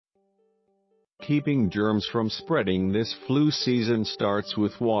Keeping germs from spreading this flu season starts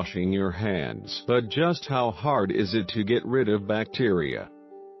with washing your hands. But just how hard is it to get rid of bacteria?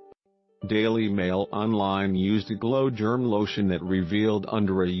 Daily Mail Online used a Glo Germ lotion that revealed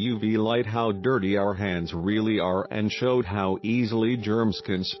under a UV light how dirty our hands really are and showed how easily germs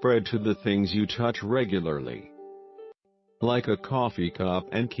can spread to the things you touch regularly. Like a coffee cup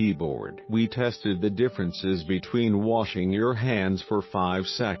and keyboard, we tested the differences between washing your hands for 5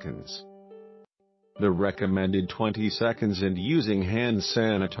 seconds, the recommended 20 seconds, and using hand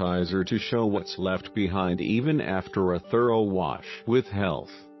sanitizer to show what's left behind even after a thorough wash. With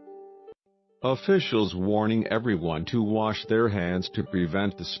health officials warning everyone to wash their hands to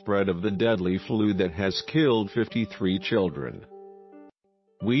prevent the spread of the deadly flu that has killed 53 children.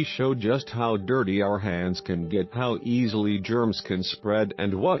 We show just how dirty our hands can get, how easily germs can spread,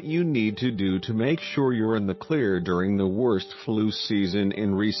 and what you need to do to make sure you're in the clear during the worst flu season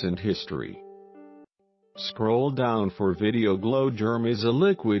in recent history. Scroll down for video. Glo Germ is a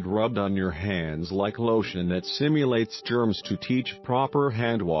liquid rubbed on your hands like lotion that simulates germs to teach proper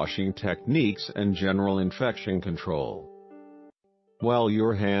hand washing techniques and general infection control. While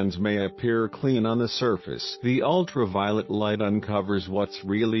your hands may appear clean on the surface, the ultraviolet light uncovers what's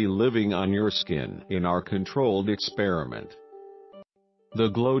really living on your skin. In our controlled experiment, the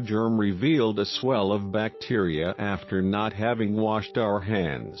Glo Germ revealed a swell of bacteria after not having washed our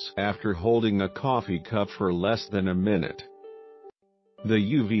hands after holding a coffee cup for less than a minute. The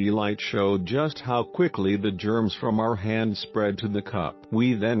UV light showed just how quickly the germs from our hands spread to the cup.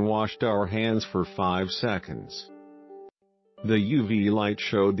 We then washed our hands for 5 seconds. The UV light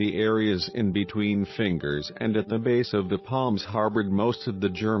showed the areas in between fingers and at the base of the palms harbored most of the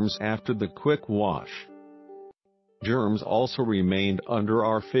germs after the quick wash. Germs also remained under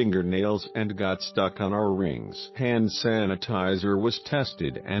our fingernails and got stuck on our rings. Hand sanitizer was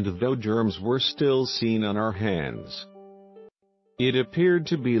tested, and though germs were still seen on our hands, it appeared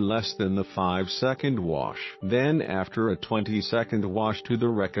to be less than the 5-second wash. Then after a 20-second wash to the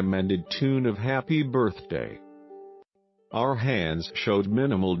recommended tune of Happy Birthday, our hands showed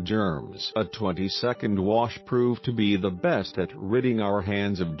minimal germs. A 20-second wash proved to be the best at ridding our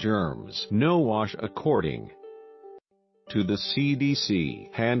hands of germs. No wash. According to the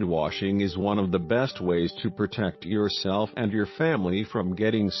CDC, hand washing is one of the best ways to protect yourself and your family from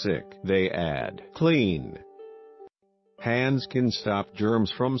getting sick. They add, clean hands can stop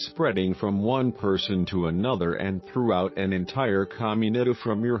germs from spreading from one person to another and throughout an entire community,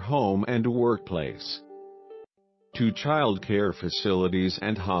 from your home and workplace to child care facilities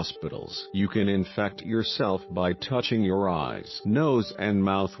and hospitals. You can infect yourself by touching your eyes, nose, and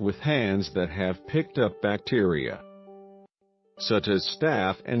mouth with hands that have picked up bacteria such as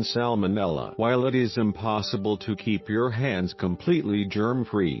staph and salmonella. While it is impossible to keep your hands completely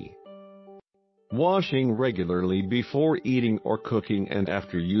germ-free, washing regularly before eating or cooking and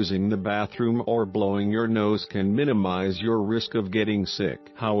after using the bathroom or blowing your nose can minimize your risk of getting sick.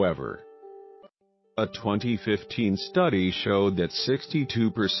 However, a 2015 study showed that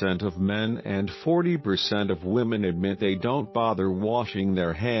 62% of men and 40% of women admit they don't bother washing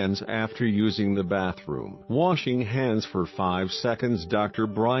their hands after using the bathroom. Washing hands for 5 seconds. Dr.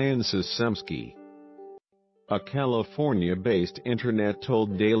 Brian Sasemski, a California-based internet,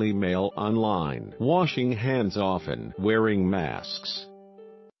 told Daily Mail Online, washing hands often, wearing masks,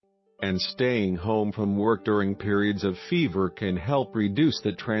 and staying home from work during periods of fever can help reduce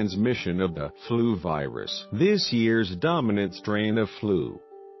the transmission of the flu virus. This year's dominant strain of flu,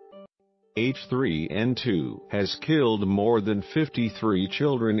 H3N2, has killed more than 53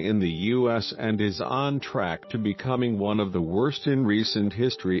 children in the U.S. and is on track to becoming one of the worst in recent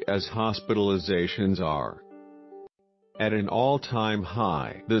history, as hospitalizations are at an all-time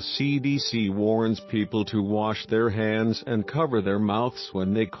high. The CDC warns people to wash their hands and cover their mouths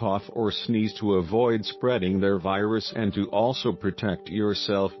when they cough or sneeze to avoid spreading their virus, and to also protect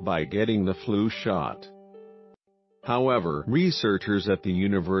yourself by getting the flu shot. However, researchers at the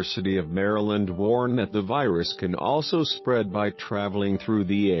University of Maryland warn that the virus can also spread by traveling through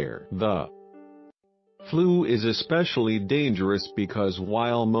the air. The flu is especially dangerous because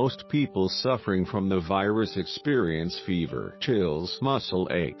while most people suffering from the virus experience fever, chills, muscle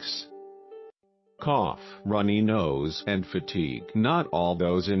aches, cough, runny nose, and fatigue, not all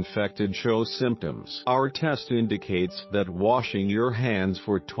those infected show symptoms. Our test indicates that washing your hands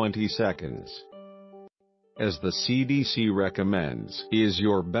for 20 seconds, as the CDC recommends, is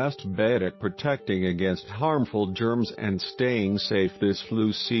your best bet at protecting against harmful germs and staying safe this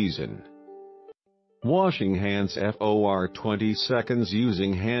flu season. Washing hands for 20 seconds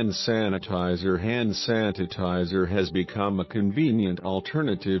using hand sanitizer. Hand sanitizer has become a convenient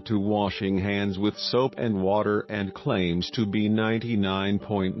alternative to washing hands with soap and water and claims to be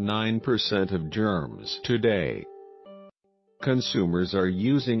 99.9% of germs. Today, consumers are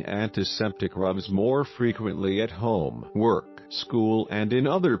using antiseptic rubs more frequently at home, work, school, and in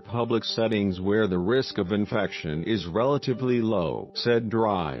other public settings where the risk of infection is relatively low, said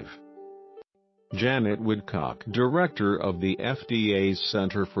Drive. Janet Woodcock, director of the FDA's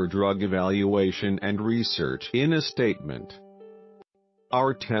Center for Drug Evaluation and Research, in a statement.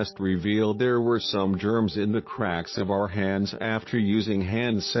 Our test revealed there were some germs in the cracks of our hands after using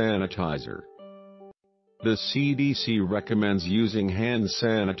hand sanitizer. The CDC recommends using hand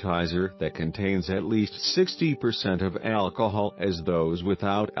sanitizer that contains at least 60% of alcohol, as those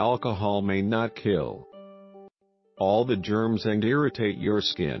without alcohol may not kill all the germs and irritate your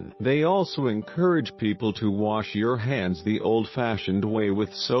skin. They also encourage people to wash your hands the old-fashioned way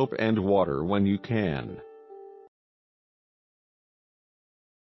with soap and water when you can.